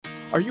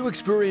Are you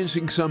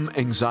experiencing some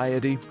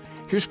anxiety?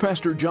 Here's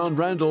Pastor John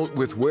Randall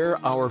with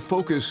where our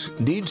focus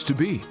needs to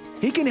be.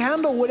 He can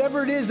handle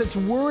whatever it is that's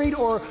worried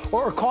or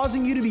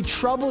causing you to be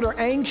troubled or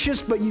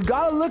anxious, but you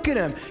got to look at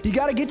him. You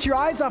got to get your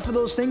eyes off of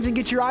those things and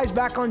get your eyes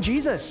back on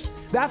Jesus.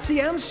 That's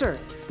the answer.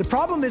 The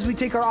problem is we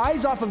take our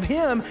eyes off of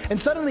him and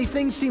suddenly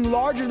things seem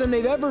larger than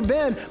they've ever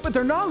been, but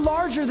they're not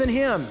larger than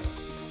him.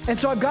 And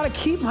so I've got to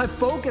keep my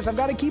focus. I've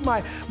got to keep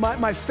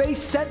my face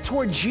set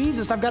toward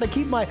Jesus. I've got to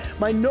keep my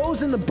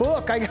nose in the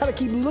book. I got to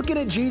keep looking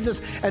at Jesus.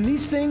 And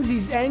these things,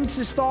 these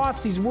anxious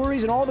thoughts, these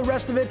worries, and all the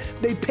rest of it,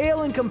 they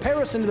pale in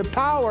comparison to the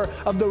power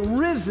of the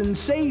risen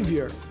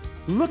Savior.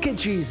 Look at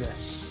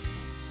Jesus.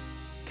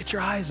 Get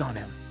your eyes on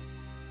him.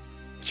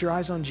 Get your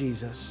eyes on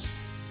Jesus.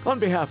 On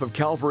behalf of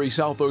Calvary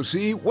South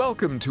OC,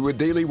 welcome to A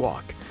Daily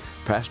Walk.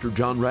 Pastor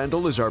John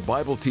Randall is our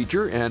Bible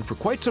teacher, and for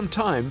quite some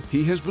time,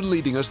 he has been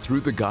leading us through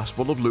the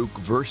Gospel of Luke,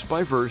 verse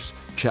by verse,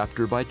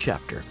 chapter by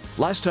chapter.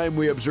 Last time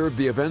we observed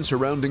the events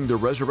surrounding the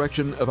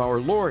resurrection of our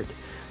Lord.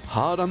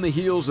 Hot on the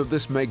heels of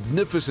this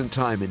magnificent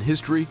time in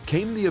history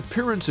came the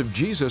appearance of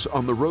Jesus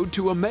on the road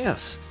to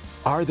Emmaus.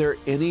 Are there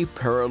any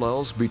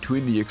parallels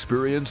between the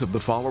experience of the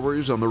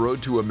followers on the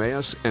road to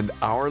Emmaus and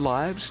our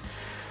lives?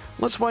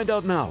 Let's find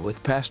out now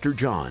with Pastor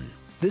John.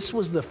 This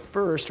was the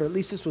first, or at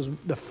least this was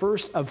the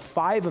first of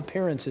 5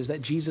 appearances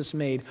that Jesus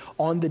made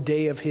on the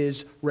day of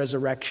his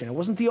resurrection. It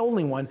wasn't the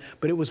only one,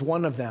 but it was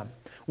one of them.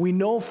 We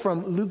know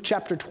from Luke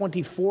chapter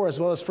 24 as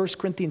well as 1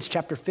 Corinthians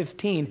chapter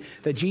 15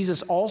 that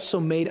Jesus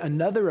also made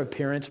another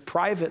appearance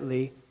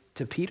privately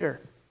to Peter.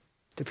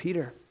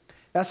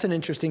 That's an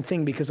interesting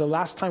thing because the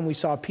last time we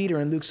saw Peter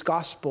in Luke's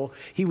gospel,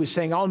 he was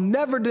saying, "I'll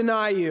never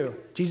deny you."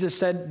 Jesus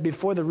said,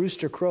 "Before the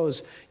rooster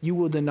crows, you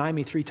will deny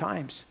me 3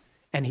 times."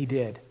 And he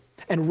did.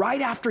 And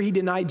right after he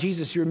denied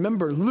Jesus, you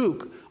remember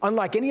Luke,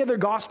 unlike any other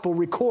gospel,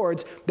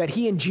 records that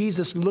he and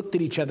Jesus looked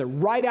at each other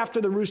right after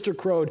the rooster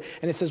crowed.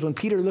 And it says when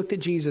Peter looked at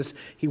Jesus,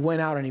 he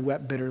went out and he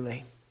wept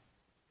bitterly.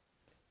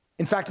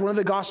 In fact, one of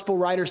the gospel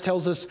writers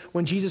tells us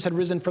when Jesus had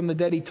risen from the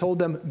dead, he told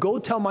them, "Go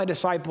tell my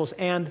disciples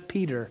and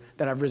Peter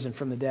that I've risen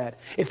from the dead."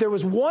 If there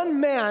was one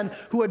man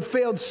who had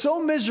failed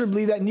so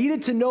miserably that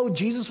needed to know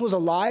Jesus was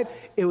alive,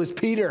 it was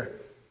Peter.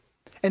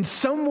 And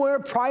somewhere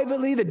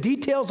privately, the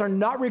details are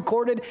not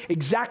recorded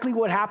exactly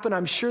what happened.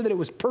 I'm sure that it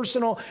was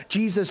personal.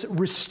 Jesus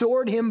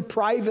restored him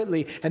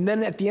privately. And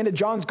then at the end of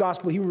John's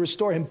gospel, he would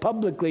restore him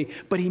publicly.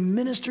 But he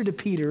ministered to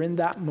Peter in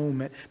that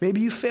moment. Maybe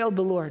you failed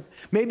the Lord.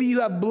 Maybe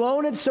you have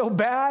blown it so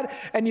bad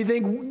and you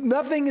think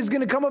nothing is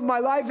going to come of my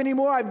life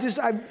anymore.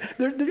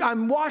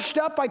 I'm washed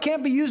up. I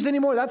can't be used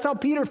anymore. That's how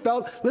Peter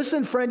felt.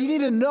 Listen, friend, you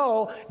need to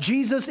know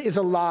Jesus is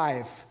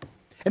alive.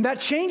 And that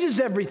changes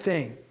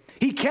everything.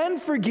 He can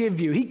forgive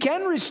you. He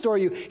can restore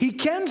you. He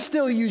can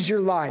still use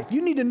your life.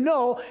 You need to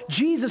know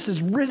Jesus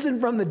is risen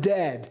from the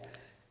dead.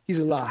 He's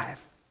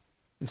alive.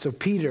 And so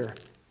Peter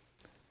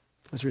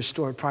was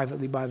restored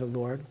privately by the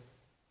Lord.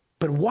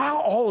 But while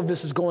all of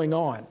this is going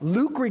on,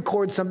 Luke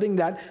records something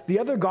that the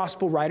other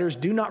gospel writers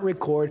do not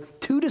record.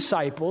 2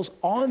 disciples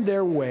on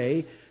their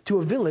way to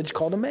a village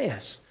called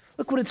Emmaus.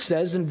 Look what it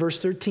says in verse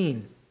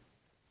 13.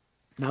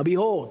 Now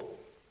behold,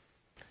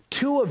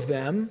 2 of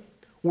them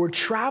were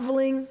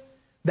traveling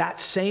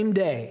that same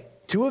day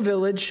to a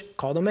village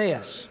called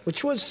Emmaus,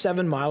 which was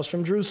 7 miles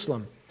from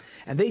Jerusalem.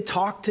 And they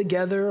talked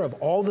together of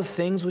all the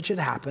things which had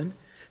happened.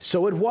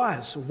 So it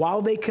was,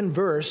 while they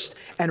conversed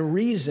and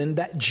reasoned,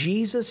 that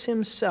Jesus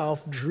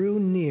himself drew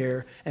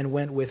near and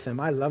went with them.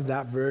 I love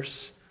that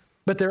verse.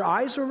 But their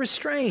eyes were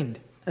restrained,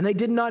 and they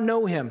did not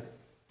know him.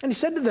 And he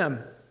said to them,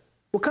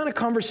 "What kind of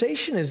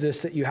conversation is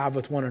this that you have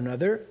with one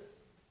another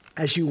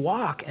as you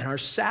walk and are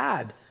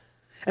sad?"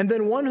 And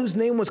then one whose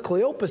name was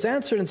Cleopas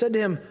answered and said to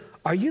him,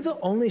 "Are you the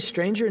only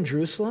stranger in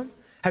Jerusalem?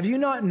 Have you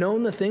not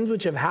known the things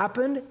which have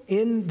happened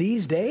in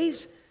these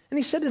days?" And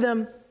he said to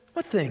them,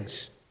 "What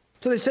things?"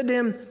 So they said to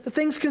him, "The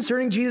things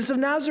concerning Jesus of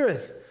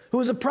Nazareth, who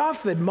was a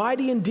prophet,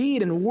 mighty in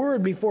deed and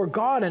word before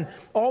God and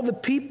all the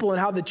people, and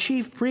how the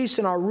chief priests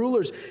and our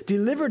rulers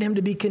delivered him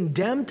to be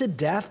condemned to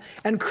death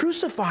and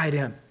crucified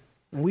him.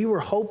 And we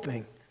were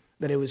hoping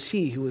that it was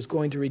he who was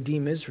going to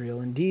redeem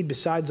Israel. Indeed,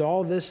 besides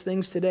all these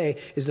things, today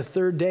is the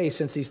 3rd day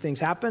since these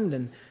things happened,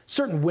 and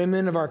certain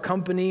women of our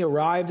company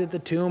arrived at the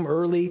tomb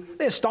early.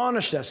 They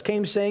astonished us,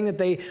 came saying that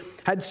they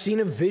had seen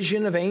a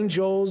vision of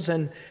angels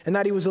and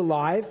that he was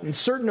alive. And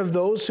certain of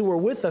those who were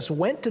with us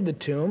went to the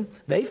tomb.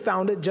 They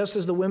found it just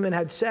as the women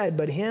had said,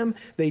 but him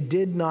they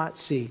did not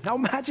see." Now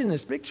imagine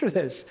this, picture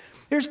this.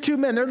 Here's 2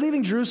 men, they're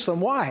leaving Jerusalem.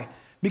 Why?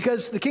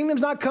 Because the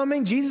kingdom's not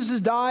coming, Jesus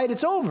has died,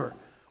 it's over.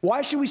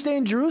 Why should we stay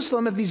in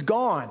Jerusalem if he's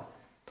gone?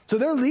 So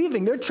they're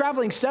leaving. They're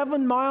traveling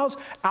 7 miles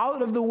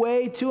out of the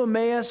way to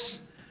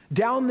Emmaus,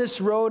 down this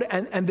road,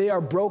 and they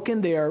are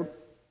broken. They are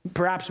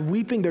perhaps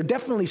weeping. They're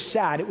definitely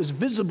sad. It was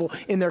visible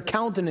in their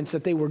countenance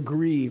that they were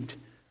grieved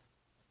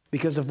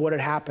because of what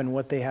had happened,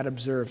 what they had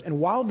observed. And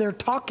while they're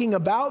talking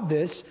about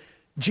this,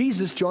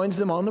 Jesus joins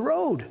them on the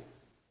road.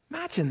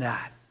 Imagine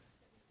that.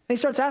 And he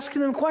starts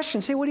asking them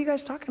questions. "Hey, what are you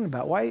guys talking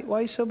about? Why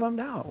are you so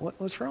bummed out?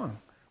 What's wrong?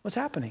 What's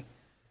happening?"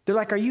 They're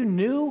like, are you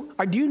new?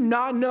 Do you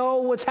not know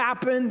what's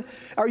happened?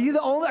 Have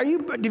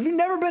you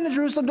never been to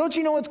Jerusalem? Don't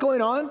you know what's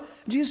going on?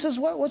 Jesus says,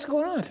 what's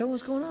going on? Tell me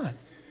what's going on.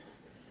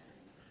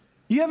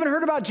 You haven't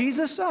heard about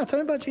Jesus? Oh, tell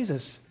me about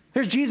Jesus.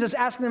 Here's Jesus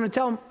asking them to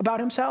tell him about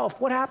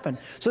himself. What happened?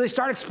 So they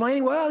start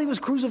explaining, well, he was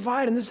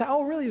crucified. And this,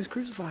 oh, really? He was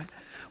crucified.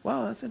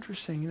 Wow, that's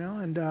interesting,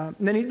 And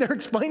then they're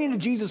explaining to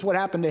Jesus what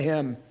happened to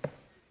him.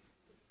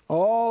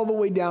 All the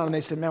way down. And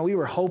they said, man, we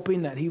were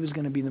hoping that he was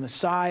going to be the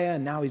Messiah.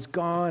 And now he's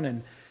gone.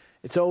 And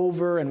it's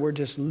over. And we're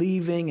just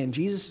leaving. And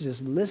Jesus is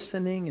just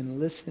listening and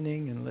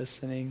listening and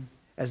listening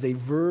as they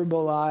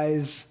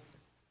verbalize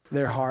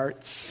their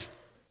hearts.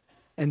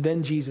 And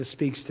then Jesus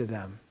speaks to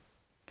them.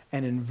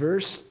 And in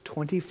verse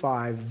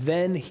 25,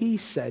 then he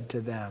said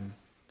to them,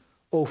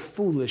 O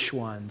foolish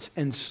ones,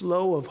 and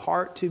slow of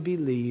heart to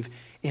believe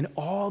in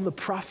all the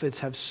prophets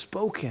have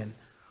spoken.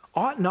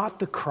 Ought not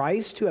the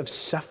Christ to have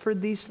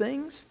suffered these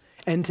things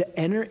and to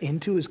enter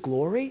into his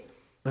glory?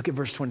 Look at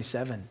verse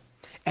 27.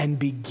 And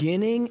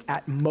beginning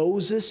at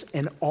Moses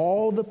and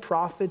all the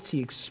prophets,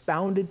 he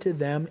expounded to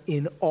them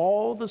in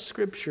all the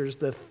scriptures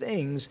the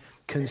things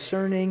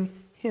concerning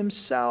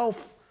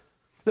himself.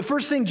 The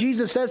first thing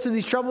Jesus says to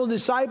these troubled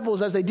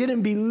disciples as they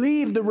didn't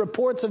believe the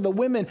reports of the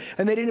women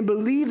and they didn't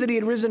believe that he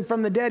had risen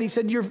from the dead, he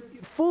said, you're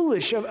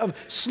foolish,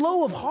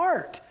 slow of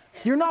heart.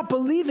 You're not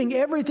believing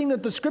everything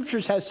that the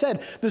scriptures has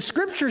said. The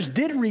scriptures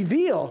did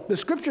reveal, the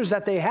scriptures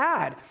that they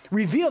had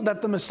revealed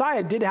that the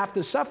Messiah did have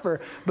to suffer,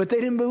 but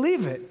they didn't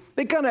believe it.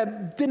 They kind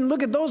of didn't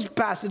look at those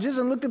passages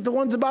and looked at the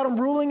ones about him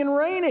ruling and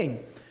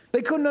reigning.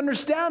 They couldn't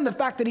understand the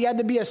fact that he had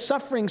to be a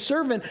suffering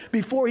servant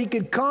before he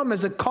could come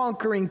as a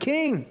conquering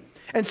king.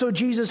 And so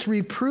Jesus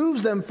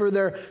reproves them for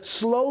their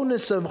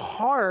slowness of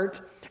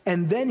heart,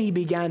 and then he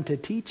began to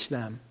teach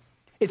them.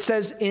 It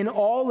says in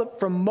all,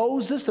 from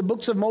Moses, the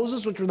books of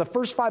Moses, which were the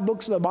first 5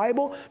 books of the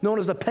Bible, known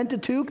as the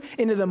Pentateuch,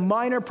 into the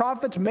minor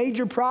prophets,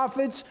 major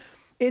prophets,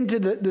 into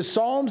the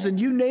Psalms, and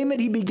you name it,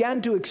 he began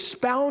to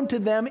expound to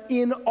them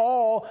in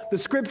all the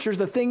scriptures,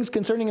 the things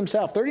concerning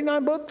himself.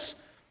 39 books?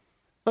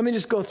 Let me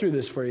just go through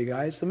this for you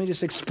guys. Let me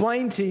just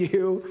explain to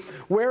you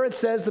where it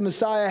says the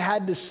Messiah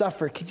had to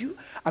suffer.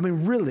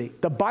 Really,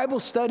 the Bible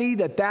study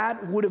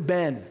that would have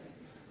been.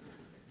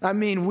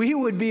 We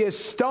would be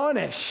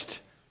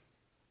astonished.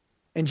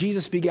 And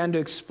Jesus began to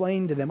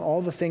explain to them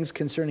all the things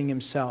concerning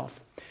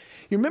himself.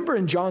 You remember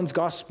in John's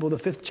Gospel, the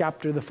 5th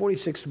chapter, the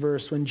 46th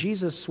verse, when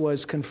Jesus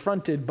was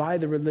confronted by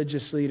the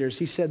religious leaders,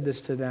 he said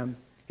this to them.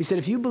 He said,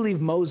 if you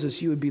believe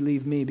Moses, you would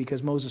believe me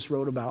because Moses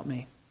wrote about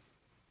me.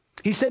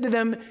 He said to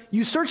them,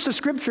 you search the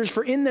scriptures,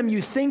 for in them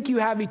you think you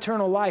have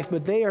eternal life,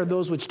 but they are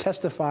those which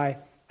testify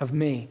of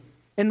me.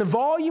 In the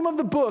volume of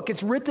the book,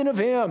 it's written of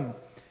him.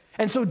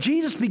 And so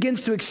Jesus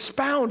begins to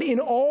expound in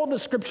all the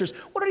scriptures.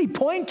 What did he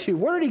point to?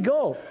 Where did he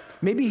go?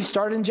 Maybe he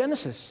started in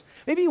Genesis.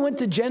 Maybe he went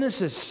to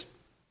Genesis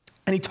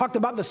and he talked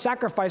about the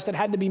sacrifice that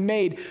had to be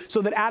made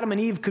so that Adam and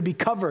Eve could be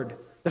covered.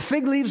 The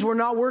fig leaves were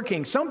not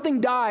working. Something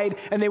died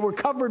and they were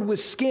covered with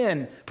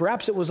skin.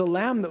 Perhaps it was a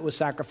lamb that was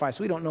sacrificed.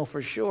 We don't know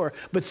for sure.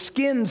 But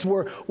skins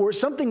were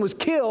something was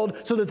killed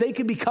so that they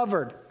could be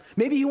covered.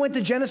 Maybe he went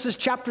to Genesis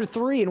chapter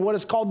 3 and what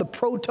is called the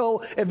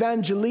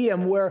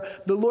proto-evangelium, where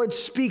the Lord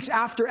speaks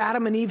after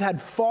Adam and Eve had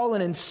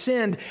fallen and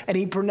sinned, and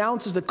he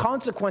pronounces the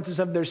consequences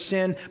of their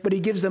sin, but he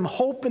gives them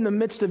hope in the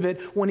midst of it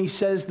when he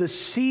says the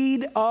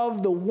seed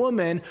of the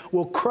woman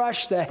will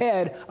crush the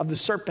head of the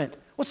serpent.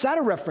 What's that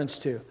a reference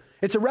to?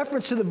 It's a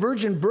reference to the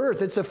virgin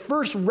birth. It's a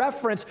first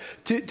reference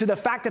to the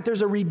fact that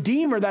there's a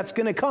redeemer that's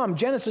going to come.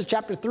 Genesis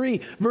chapter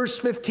 3, verse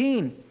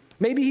 15.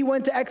 Maybe he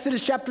went to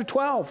Exodus chapter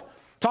 12.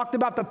 Talked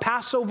about the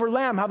Passover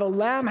lamb, how the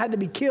lamb had to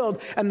be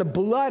killed and the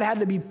blood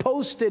had to be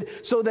posted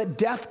so that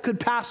death could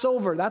pass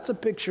over. That's a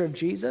picture of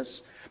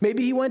Jesus.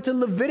 Maybe he went to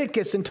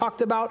Leviticus and talked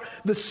about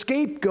the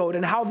scapegoat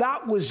and how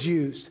that was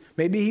used.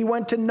 Maybe he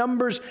went to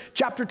Numbers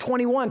chapter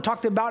 21,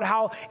 talked about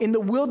how in the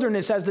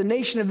wilderness, as the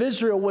nation of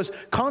Israel was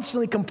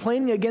constantly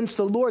complaining against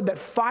the Lord, that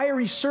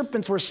fiery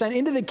serpents were sent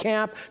into the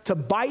camp to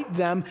bite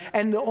them.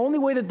 And the only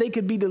way that they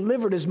could be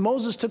delivered is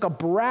Moses took a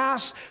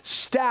brass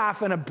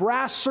staff and a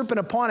brass serpent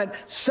upon it,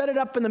 set it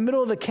up in the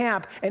middle of the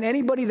camp, and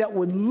anybody that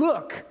would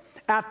look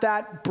at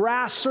that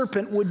brass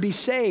serpent would be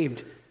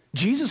saved.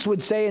 Jesus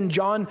would say in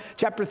John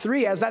chapter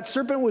 3, as that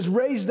serpent was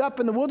raised up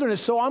in the wilderness,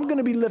 so I'm going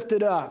to be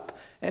lifted up.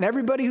 And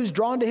everybody who's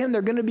drawn to him,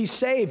 they're going to be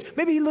saved.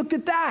 Maybe he looked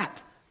at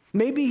that.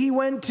 Maybe he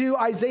went to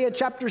Isaiah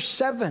chapter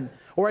 7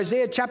 or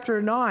Isaiah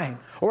chapter 9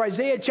 or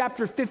Isaiah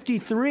chapter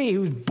 53,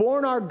 who's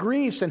borne our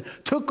griefs and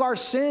took our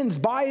sins.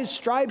 By his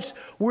stripes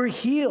we're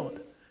healed.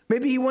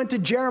 Maybe he went to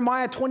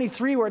Jeremiah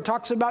 23 where it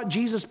talks about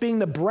Jesus being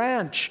the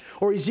branch,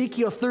 or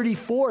Ezekiel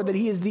 34 that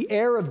he is the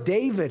heir of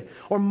David,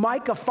 or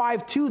Micah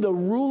 5:2, the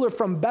ruler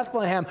from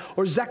Bethlehem,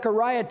 or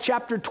Zechariah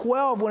chapter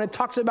 12 when it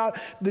talks about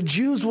the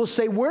Jews will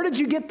say, where did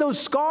you get those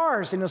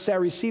scars? And he'll say, I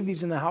received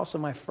these in the house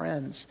of my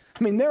friends.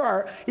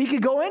 He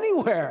could go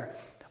anywhere.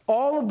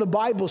 All of the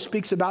Bible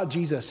speaks about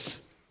Jesus.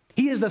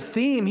 He is the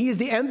theme. He is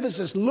the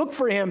emphasis. Look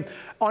for him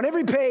on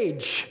every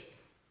page.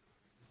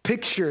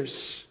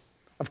 Pictures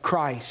of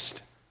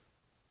Christ.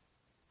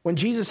 When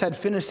Jesus had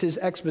finished his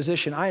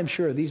exposition, I am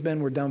sure these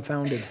men were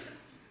dumbfounded.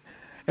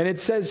 And it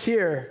says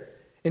here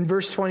in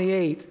verse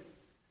 28,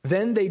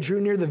 then they drew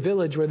near the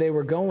village where they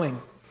were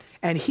going,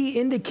 and he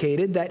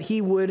indicated that he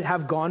would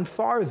have gone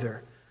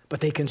farther. But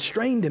they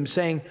constrained him,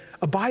 saying,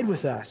 abide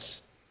with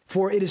us,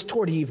 for it is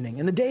toward evening,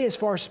 and the day is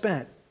far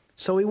spent.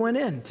 So he went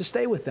in to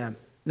stay with them.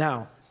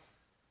 Now,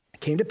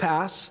 it came to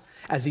pass,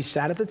 as he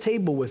sat at the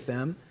table with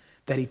them,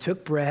 that he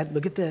took bread.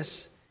 Look at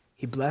this.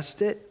 He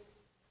blessed it,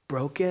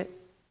 broke it,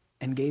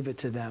 and gave it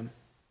to them.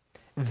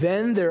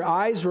 Then their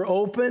eyes were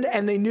opened,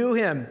 and they knew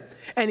him,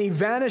 and he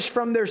vanished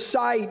from their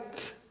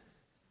sight.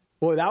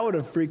 Boy, that would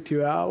have freaked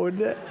you out,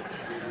 wouldn't it?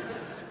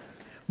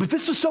 But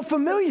this was so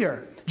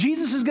familiar.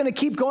 Jesus is going to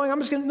keep going. I'm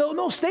just going to,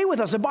 no, stay with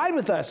us, abide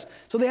with us.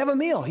 So they have a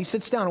meal. He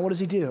sits down, and what does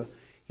he do?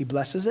 He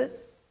blesses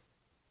it,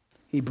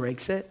 he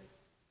breaks it,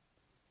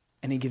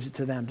 and he gives it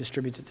to them,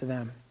 distributes it to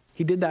them.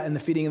 He did that in the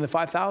feeding of the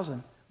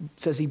 5,000. It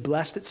says he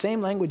blessed it,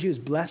 same language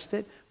used, blessed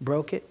it,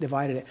 broke it,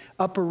 divided it.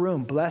 Upper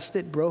room, blessed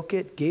it, broke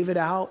it, gave it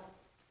out,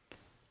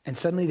 and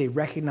suddenly they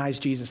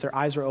recognized Jesus. Their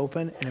eyes were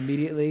open, and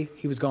immediately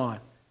he was gone.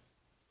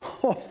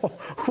 Oh,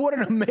 what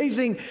an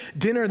amazing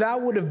dinner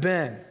that would have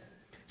been.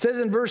 It says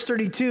in verse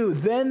 32,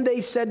 then they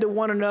said to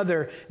one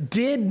another,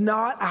 did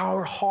not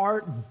our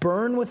heart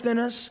burn within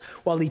us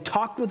while he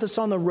talked with us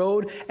on the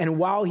road and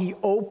while he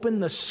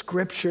opened the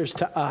scriptures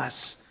to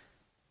us?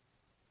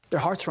 Their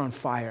hearts were on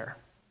fire.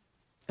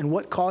 And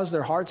what caused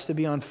their hearts to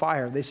be on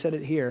fire? They said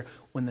it here,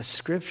 when the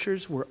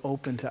scriptures were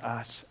open to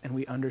us and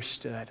we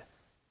understood.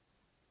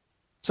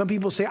 Some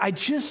people say, I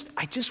just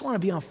want to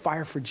be on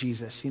fire for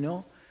Jesus, you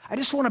know? I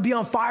just want to be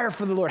on fire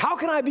for the Lord. How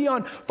can I be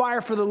on fire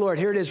for the Lord?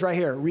 Here it is right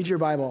here. Read your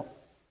Bible.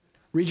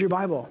 Read your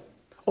Bible.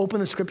 Open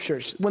the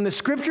scriptures. When the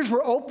scriptures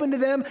were open to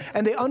them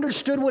and they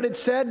understood what it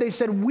said, they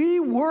said,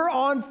 we were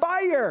on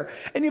fire.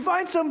 And you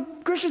find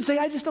some Christians say,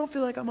 I just don't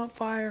feel like I'm on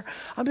fire.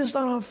 I'm just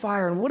not on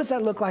fire. And what does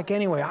that look like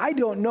anyway? I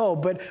don't know.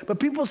 But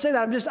people say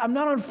that. I'm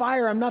not on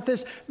fire. I'm not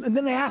this. And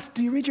then they ask,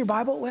 do you read your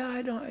Bible? Well,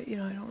 I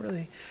don't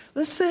really.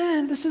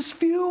 Listen, this is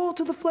fuel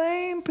to the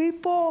flame,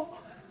 people.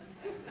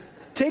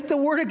 Take the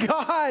word of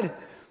God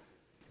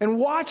and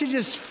watch it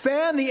just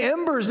fan the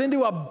embers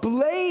into a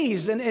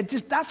blaze. And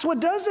that's what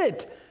does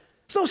it.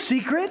 It's no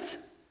secret.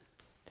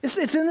 It's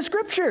in the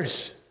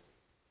scriptures.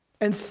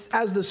 And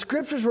as the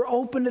scriptures were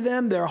open to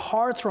them, their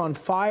hearts were on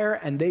fire,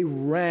 and they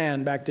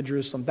ran back to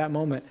Jerusalem at that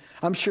moment.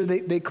 I'm sure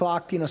they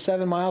clocked,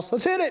 7 miles.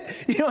 Let's hit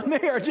it. And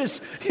they are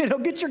just,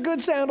 get your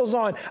good sandals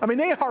on. I mean,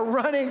 they are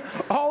running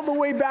all the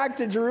way back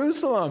to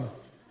Jerusalem.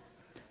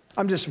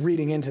 I'm just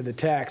reading into the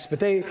text,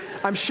 but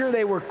I'm sure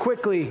they were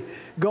quickly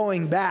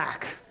going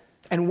back.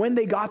 And when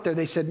they got there,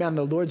 they said, man,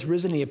 the Lord's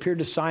risen. He appeared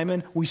to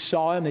Simon. We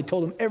saw him. They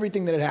told him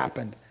everything that had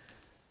happened.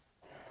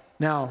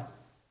 Now,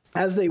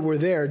 as they were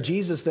there,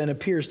 Jesus then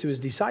appears to his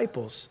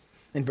disciples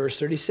in verse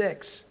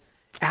 36.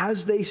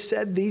 As they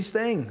said these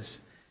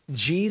things,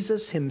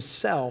 Jesus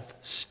himself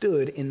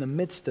stood in the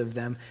midst of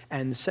them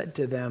and said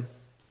to them,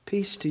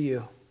 peace to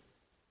you.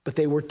 But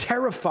they were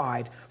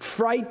terrified,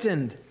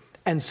 frightened,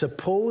 and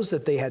supposed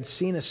that they had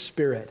seen a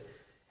spirit.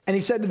 And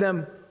he said to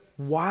them,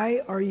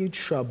 why are you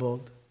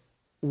troubled?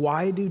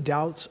 Why do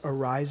doubts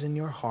arise in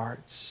your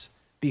hearts?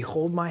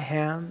 Behold my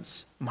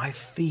hands, my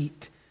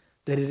feet,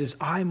 that it is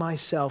I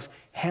myself.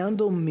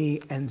 Handle me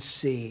and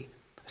see.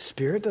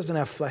 Spirit doesn't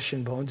have flesh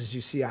and bones as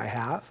you see I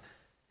have.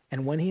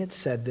 And when he had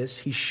said this,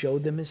 he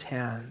showed them his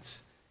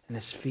hands and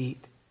his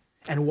feet.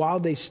 And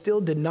while they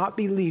still did not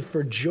believe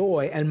for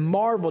joy and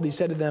marveled, he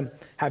said to them,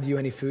 have you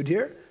any food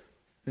here?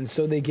 And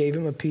so they gave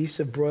him a piece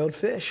of broiled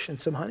fish and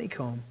some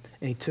honeycomb.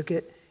 And he took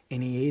it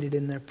and he ate it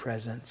in their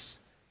presence.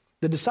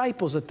 The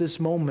disciples at this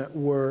moment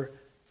were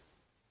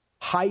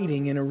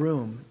hiding in a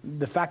room.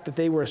 The fact that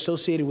they were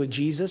associated with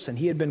Jesus and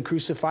he had been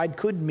crucified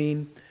could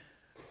mean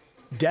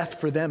death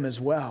for them as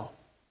well.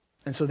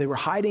 And so they were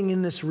hiding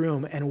in this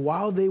room. And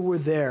while they were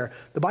there,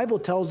 the Bible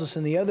tells us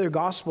in the other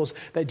Gospels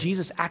that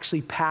Jesus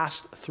actually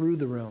passed through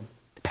the room,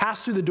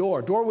 passed through the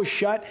door. Door was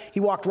shut. He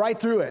walked right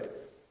through it.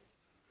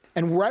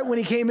 And right when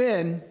he came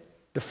in,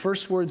 the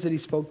first words that he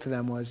spoke to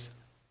them was,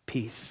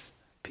 peace,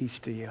 peace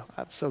to you.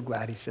 I'm so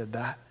glad he said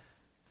that.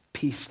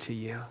 Peace to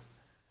you.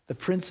 The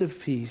Prince of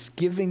Peace,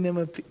 giving them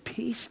a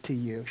peace to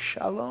you.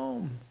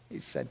 Shalom, he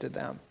said to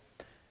them.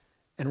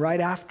 And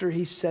right after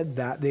he said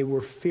that, they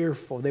were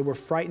fearful. They were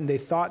frightened. They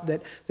thought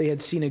that they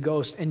had seen a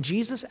ghost. And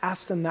Jesus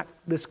asked them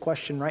this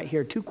question right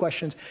here, 2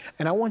 questions.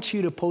 And I want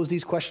you to pose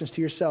these questions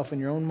to yourself in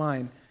your own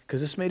mind, because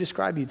this may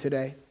describe you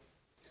today.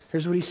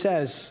 Here's what he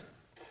says.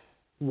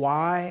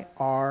 Why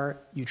are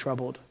you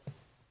troubled?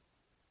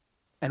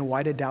 And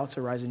why did doubts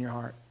arise in your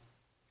heart?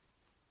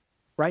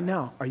 Right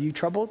now, are you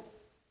troubled?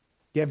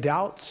 You have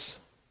doubts?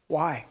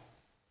 Why?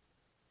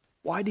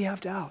 Why do you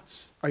have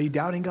doubts? Are you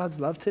doubting God's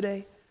love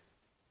today?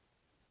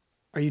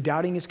 Are you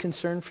doubting his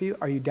concern for you?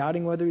 Are you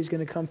doubting whether he's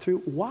going to come through?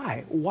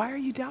 Why? Why are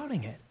you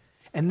doubting it?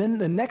 And then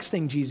the next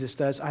thing Jesus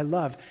does, I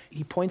love,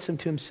 he points them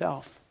to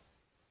himself.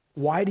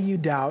 Why do you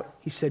doubt?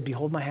 He said,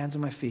 behold my hands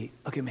and my feet.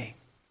 Look at me.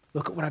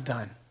 Look at what I've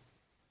done.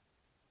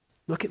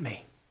 Look at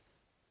me,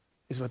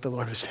 is what the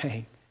Lord was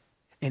saying.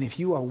 And if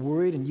you are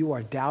worried and you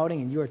are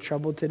doubting and you are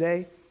troubled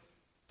today,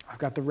 I've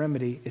got the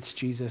remedy. It's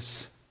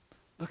Jesus.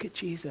 Look at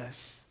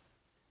Jesus.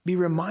 Be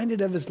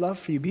reminded of his love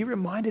for you. Be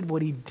reminded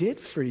what he did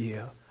for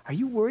you. Are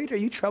you worried? Are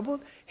you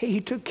troubled? Hey,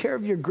 he took care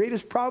of your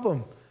greatest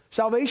problem,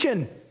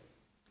 salvation.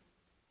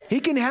 He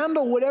can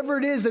handle whatever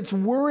it is that's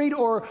worried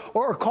or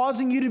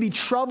causing you to be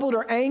troubled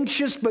or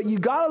anxious, but you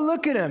got to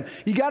look at him.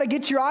 You got to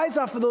get your eyes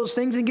off of those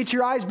things and get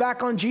your eyes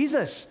back on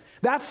Jesus.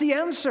 That's the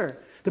answer.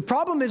 The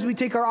problem is we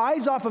take our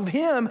eyes off of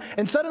him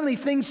and suddenly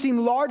things seem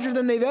larger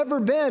than they've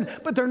ever been,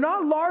 but they're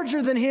not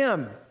larger than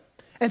him.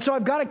 And so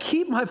I've got to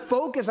keep my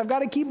focus. I've got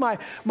to keep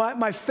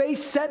my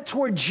face set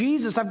toward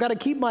Jesus. I've got to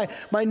keep my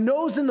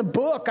nose in the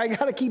book. I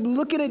got to keep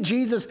looking at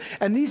Jesus.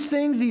 And these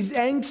things, these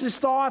anxious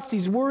thoughts,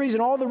 these worries,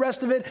 and all the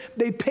rest of it,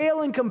 they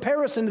pale in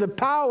comparison to the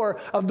power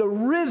of the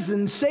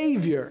risen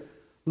Savior.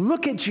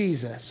 Look at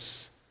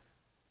Jesus.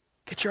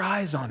 Get your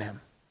eyes on him.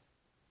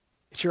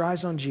 Get your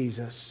eyes on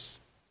Jesus.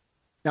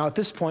 Now, at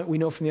this point, we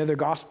know from the other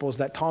Gospels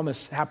that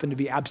Thomas happened to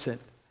be absent.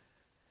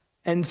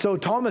 And so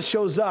Thomas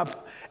shows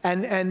up,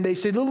 and they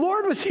say, the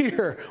Lord was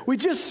here. We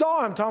just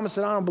saw him. Thomas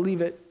said, I don't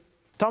believe it.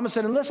 Thomas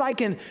said, unless I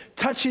can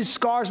touch his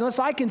scars, unless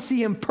I can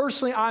see him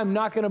personally, I'm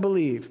not going to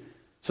believe.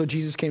 So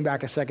Jesus came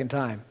back a second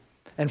time.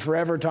 And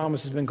forever,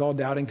 Thomas has been called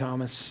Doubting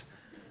Thomas.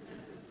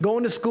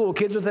 Going to school,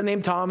 kids with the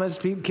name Thomas,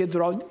 kids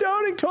are all,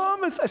 Doubting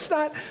Thomas. That's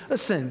not,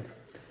 listen,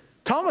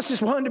 Thomas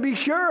just wanted to be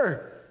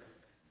sure.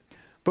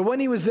 But when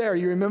he was there,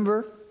 you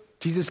remember,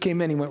 Jesus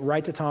came in, he went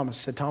right to Thomas,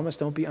 said, Thomas,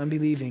 don't be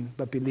unbelieving,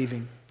 but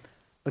believing.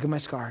 Look at my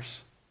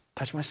scars,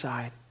 touch my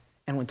side.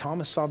 And when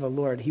Thomas saw the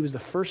Lord, he was the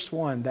first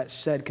one that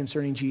said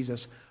concerning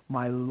Jesus,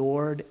 my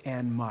Lord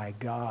and my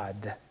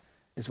God,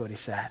 is what he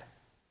said.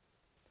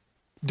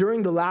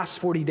 During the last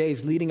 40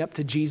 days leading up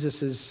to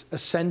Jesus'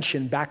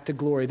 ascension back to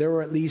glory, there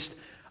were at least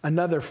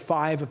another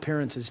 5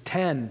 appearances,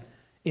 10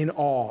 in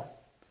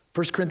all.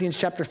 1 Corinthians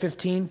chapter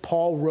 15,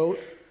 Paul wrote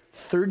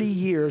 30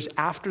 years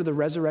after the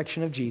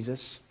resurrection of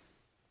Jesus,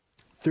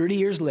 30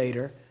 years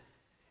later,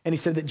 and he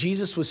said that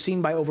Jesus was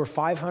seen by over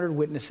 500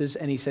 witnesses,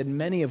 and he said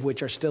many of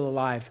which are still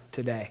alive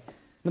today.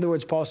 In other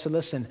words, Paul said,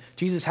 listen,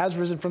 Jesus has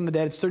risen from the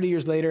dead. It's 30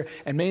 years later,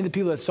 and many of the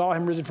people that saw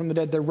him risen from the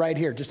dead, they're right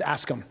here. Just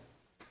ask them.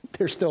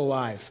 They're still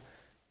alive,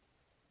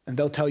 and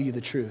they'll tell you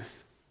the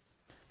truth.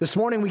 This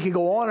morning, we could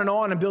go on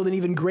and build an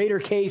even greater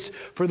case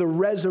for the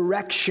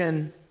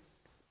resurrection,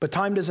 but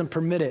time doesn't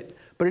permit it.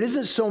 But it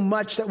isn't so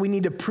much that we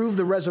need to prove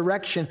the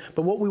resurrection,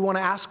 but what we want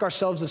to ask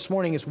ourselves this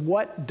morning is,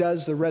 what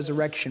does the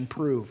resurrection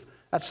prove?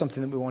 That's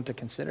something that we want to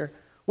consider.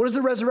 What does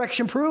the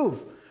resurrection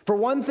prove? For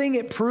one thing,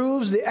 it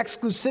proves the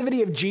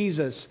exclusivity of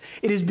Jesus.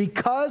 It is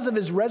because of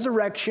his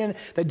resurrection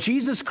that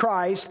Jesus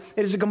Christ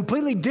is a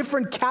completely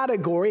different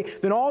category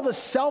than all the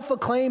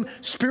self-acclaimed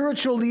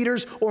spiritual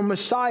leaders or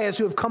messiahs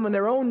who have come in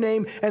their own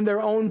name and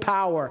their own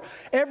power.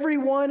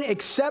 Everyone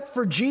except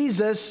for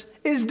Jesus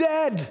is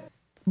dead.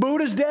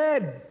 Buddha's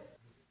dead.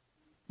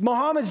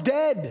 Muhammad's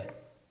dead.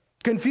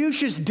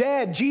 Confucius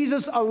dead.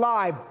 Jesus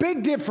alive.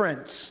 Big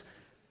difference.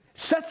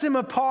 Sets him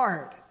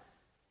apart.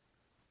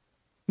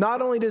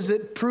 Not only does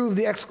it prove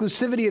the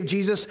exclusivity of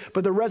Jesus,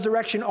 but the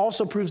resurrection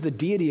also proves the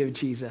deity of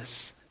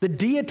Jesus. The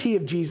deity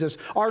of Jesus.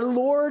 Our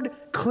Lord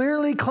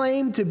clearly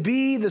claimed to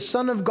be the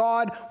Son of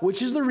God,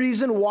 which is the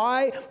reason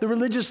why the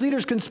religious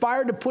leaders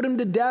conspired to put him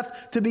to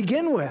death to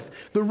begin with.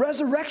 The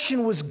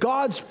resurrection was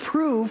God's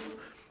proof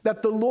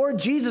that the Lord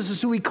Jesus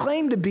is who he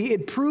claimed to be.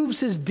 It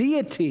proves his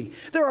deity.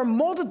 There are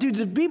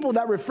multitudes of people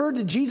that referred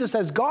to Jesus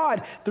as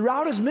God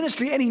throughout his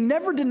ministry, and he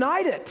never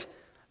denied it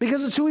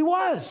because it's who he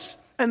was.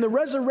 And the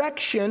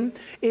resurrection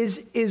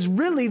is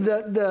really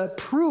the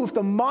proof,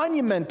 the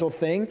monumental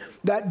thing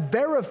that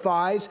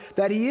verifies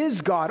that he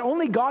is God.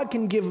 Only God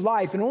can give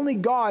life, and only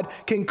God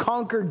can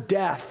conquer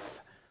death.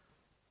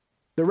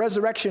 The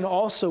resurrection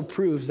also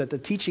proves that the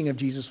teaching of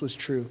Jesus was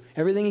true.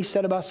 Everything he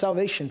said about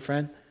salvation,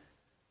 friend.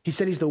 He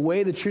said he's the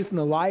way, the truth, and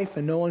the life,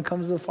 and no one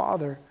comes to the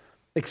Father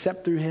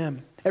except through him.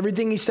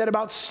 Everything he said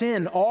about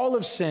sin, all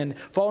of sin,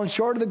 falling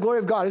short of the glory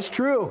of God, is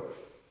true.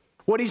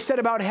 What he said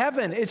about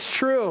heaven, it's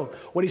true.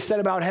 What he said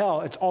about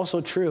hell, it's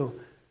also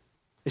true.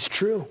 It's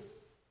true.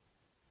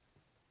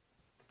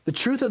 The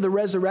truth of the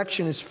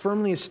resurrection is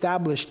firmly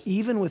established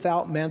even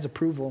without man's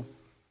approval.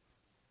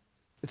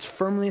 It's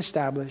firmly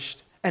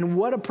established. And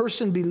what a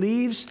person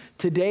believes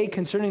today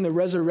concerning the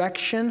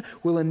resurrection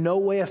will in no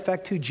way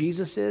affect who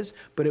Jesus is,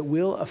 but it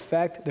will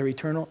affect their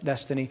eternal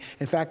destiny.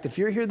 In fact, if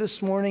you're here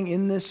this morning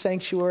in this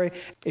sanctuary,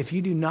 if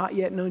you do not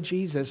yet know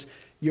Jesus,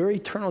 your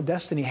eternal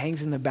destiny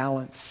hangs in the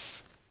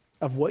balance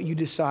of what you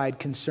decide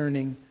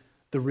concerning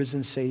the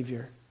risen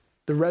Savior.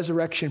 The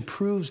resurrection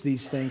proves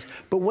these things.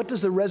 But what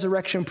does the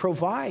resurrection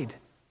provide?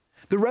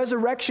 The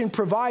resurrection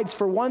provides,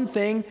 for one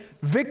thing,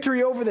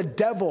 victory over the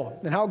devil.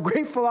 And how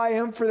grateful I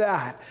am for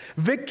that.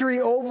 Victory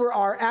over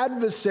our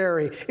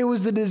adversary. It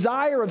was the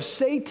desire of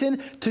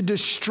Satan to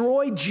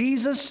destroy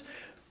Jesus,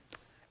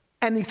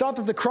 and he thought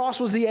that the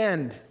cross was the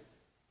end.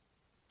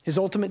 His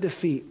ultimate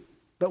defeat.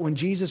 But when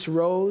Jesus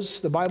rose,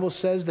 the Bible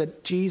says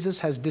that Jesus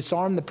has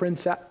disarmed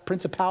the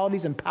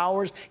principalities and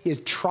powers. He has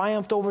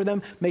triumphed over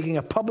them, making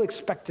a public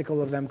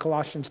spectacle of them,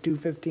 Colossians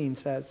 2:15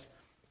 says,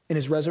 in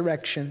his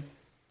resurrection.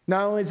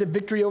 Not only is it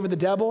victory over the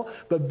devil,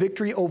 but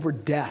victory over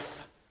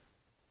death.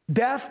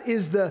 Death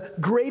is the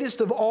greatest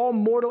of all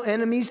mortal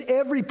enemies.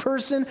 Every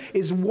person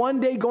is one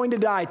day going to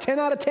die. 10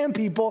 out of 10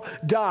 people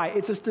die.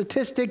 It's a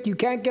statistic. You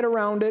can't get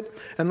around it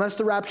unless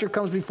the rapture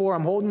comes before.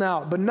 I'm holding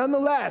out. But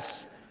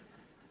nonetheless,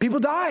 people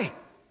die.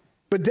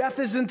 But death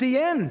isn't the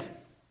end.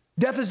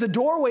 Death is the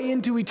doorway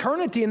into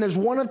eternity, and there's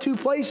one of two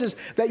places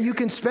that you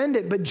can spend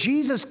it. But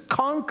Jesus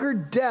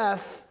conquered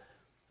death,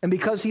 and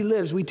because he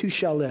lives, we too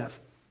shall live.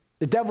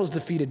 The devil's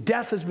defeated.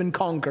 Death has been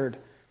conquered,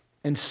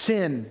 and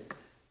sin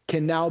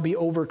can now be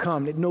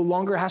overcome. It no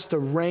longer has to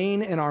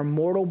reign in our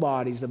mortal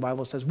bodies, the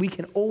Bible says. We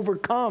can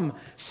overcome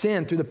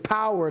sin through the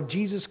power of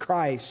Jesus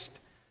Christ.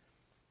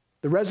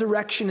 The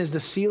resurrection is the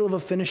seal of a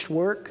finished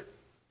work.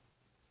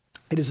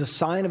 It is a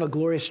sign of a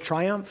glorious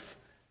triumph.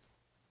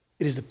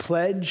 It is the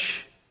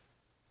pledge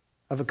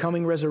of a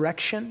coming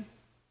resurrection,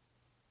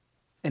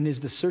 and is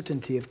the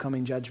certainty of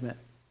coming judgment,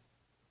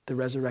 the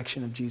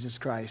resurrection of Jesus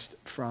Christ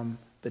from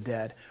the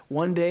dead.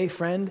 One day,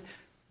 friend,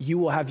 you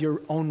will have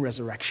your own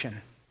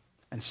resurrection,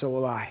 and so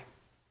will I.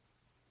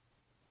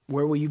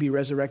 Where will you be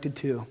resurrected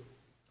to?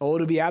 Oh,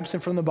 to be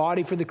absent from the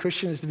body for the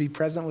Christian is to be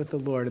present with the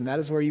Lord, and that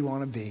is where you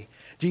want to be.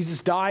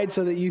 Jesus died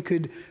so that you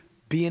could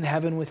be in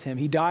heaven with him.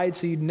 He died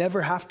so you'd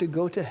never have to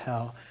go to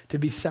hell to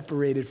be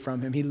separated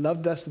from him. He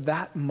loved us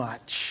that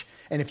much.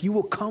 And if you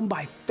will come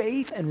by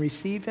faith and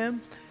receive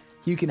him,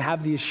 you can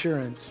have the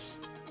assurance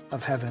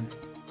of heaven.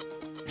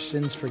 Your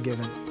sins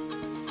forgiven.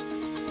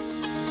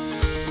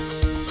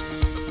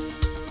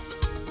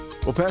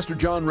 Well, Pastor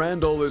John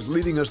Randall is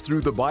leading us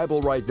through the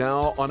Bible right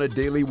now on a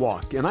daily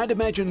walk. And I'd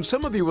imagine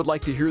some of you would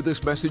like to hear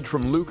this message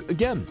from Luke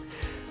again.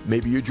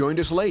 Maybe you joined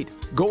us late.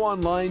 Go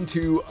online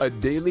to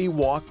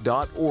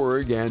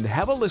adailywalk.org and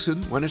have a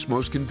listen when it's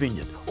most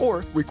convenient.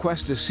 Or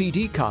request a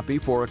CD copy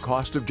for a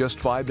cost of just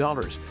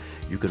 $5.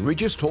 You can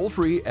reach us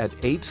toll-free at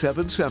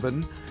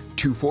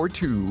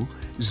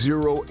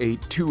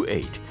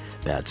 877-242-0828.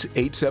 That's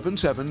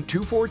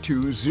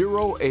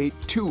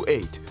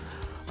 877-242-0828.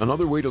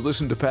 Another way to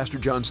listen to Pastor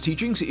John's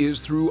teachings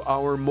is through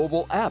our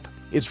mobile app.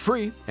 It's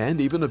free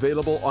and even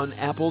available on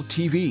Apple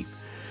TV.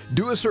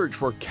 Do a search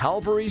for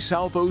Calvary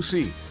South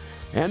OC.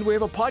 And we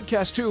have a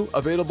podcast too,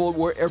 available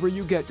wherever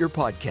you get your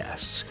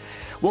podcasts.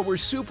 Well, we're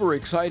super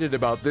excited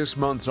about this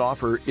month's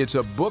offer. It's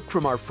a book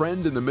from our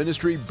friend in the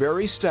ministry,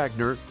 Barry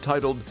Stagner,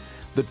 titled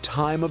The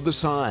Time of the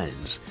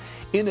Signs.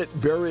 In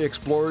it, Barry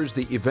explores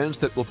the events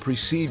that will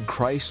precede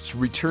Christ's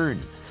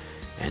return.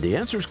 And he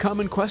answers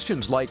common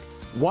questions like,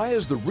 why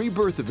is the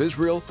rebirth of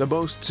Israel the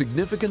most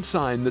significant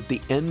sign that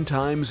the end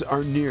times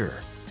are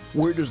near?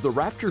 Where does the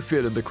rapture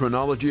fit in the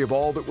chronology of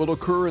all that will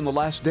occur in the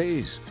last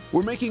days?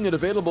 We're making it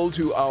available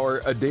to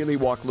our A Daily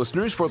Walk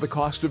listeners for the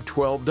cost of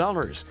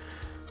 $12.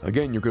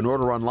 Again, you can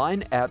order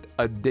online at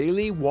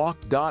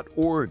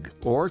adailywalk.org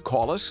or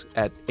call us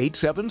at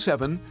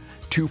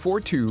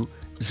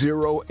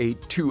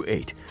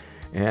 877-242-0828.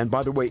 And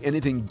by the way,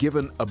 anything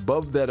given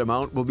above that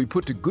amount will be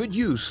put to good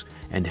use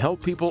and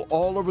help people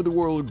all over the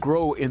world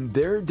grow in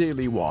their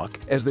daily walk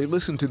as they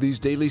listen to these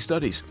daily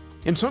studies.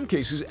 In some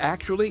cases,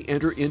 actually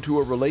enter into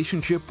a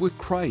relationship with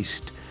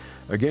Christ.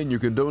 Again, you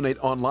can donate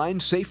online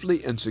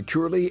safely and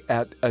securely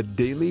at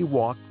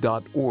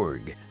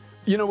adailywalk.org.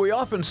 You know, we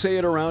often say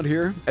it around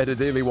here at A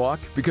Daily Walk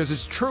because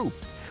it's true.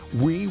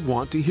 We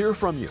want to hear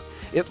from you.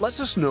 It lets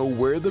us know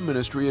where the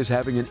ministry is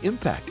having an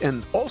impact.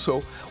 And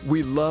also,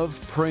 we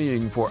love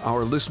praying for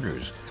our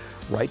listeners.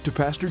 Write to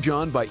Pastor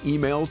John by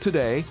email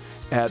today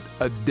at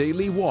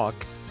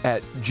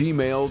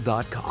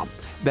adailywalk@gmail.com.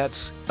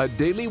 That's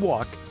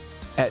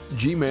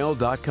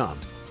adailywalk@gmail.com.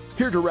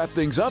 Here to wrap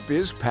things up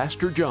is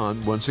Pastor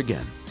John once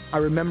again. I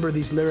remember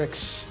these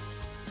lyrics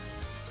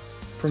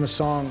from a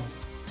song.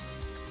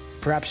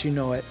 Perhaps you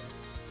know it.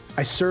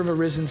 I serve a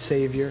risen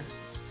Savior.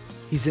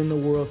 He's in the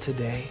world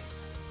today.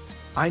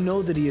 I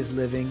know that he is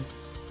living,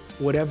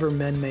 whatever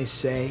men may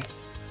say.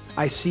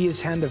 I see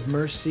his hand of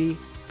mercy.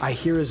 I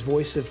hear his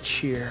voice of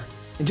cheer.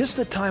 And just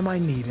the time I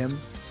need him,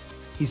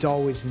 he's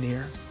always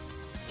near.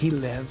 He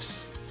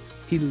lives.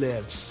 He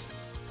lives.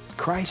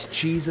 Christ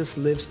Jesus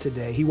lives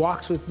today. He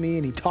walks with me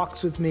and he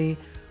talks with me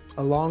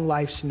along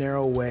life's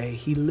narrow way.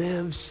 He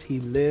lives,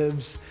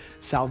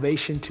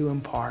 salvation to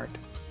impart.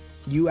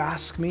 You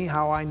ask me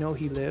how I know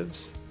he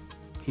lives?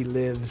 He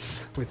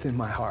lives within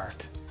my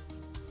heart.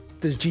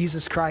 Does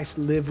Jesus Christ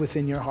live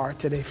within your heart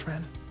today,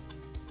 friend?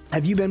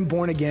 Have you been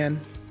born again?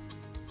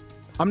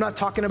 I'm not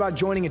talking about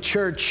joining a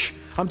church.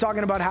 I'm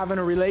talking about having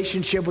a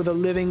relationship with a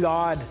living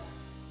God.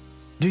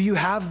 Do you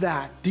have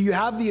that? Do you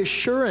have the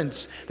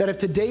assurance that if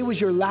today was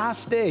your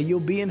last day,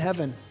 you'll be in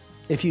heaven?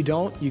 If you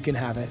don't, you can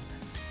have it.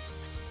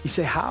 You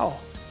say,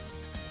 how?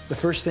 The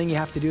first thing you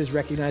have to do is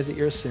recognize that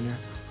you're a sinner.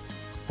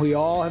 We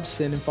all have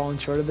sinned and fallen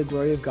short of the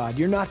glory of God.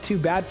 You're not too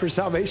bad for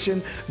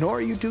salvation, nor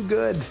are you too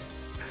good.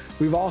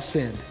 We've all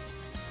sinned.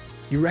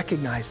 You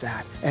recognize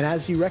that. And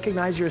as you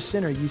recognize you're a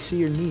sinner, you see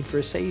your need for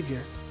a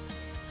Savior.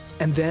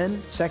 And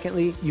then,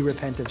 secondly, you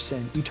repent of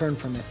sin. You turn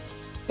from it.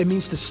 It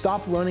means to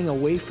stop running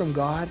away from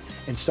God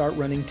and start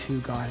running to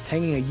God. It's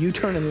hanging a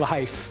U-turn in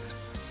life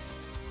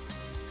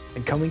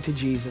and coming to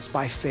Jesus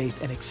by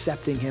faith and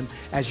accepting him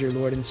as your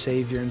Lord and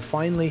Savior. And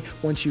finally,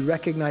 once you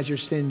recognize your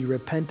sin, you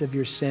repent of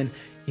your sin,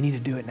 you need to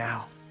do it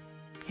now.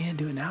 You need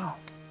to do it now.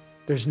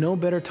 There's no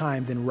better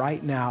time than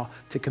right now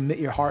to commit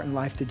your heart and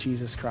life to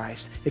Jesus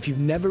Christ. If you've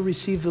never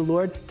received the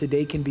Lord,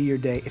 today can be your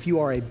day. If you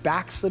are a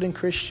backslidden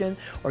Christian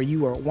or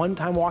you are one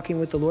time walking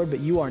with the Lord, but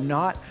you are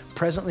not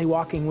presently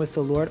walking with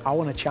the Lord, I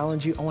want to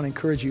challenge you, I want to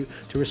encourage you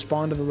to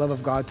respond to the love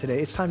of God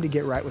today. It's time to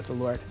get right with the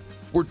Lord.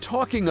 We're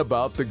talking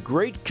about the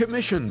Great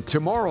Commission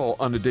tomorrow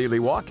on A Daily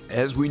Walk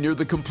as we near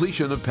the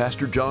completion of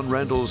Pastor John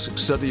Randall's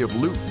study of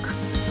Luke.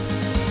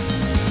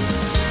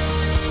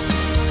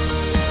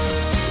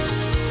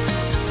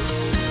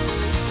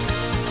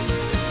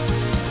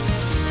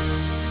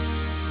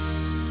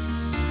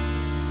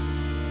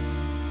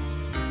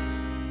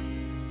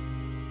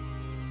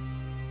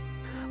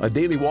 A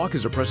Daily Walk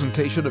is a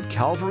presentation of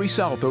Calvary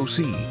South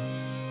OC.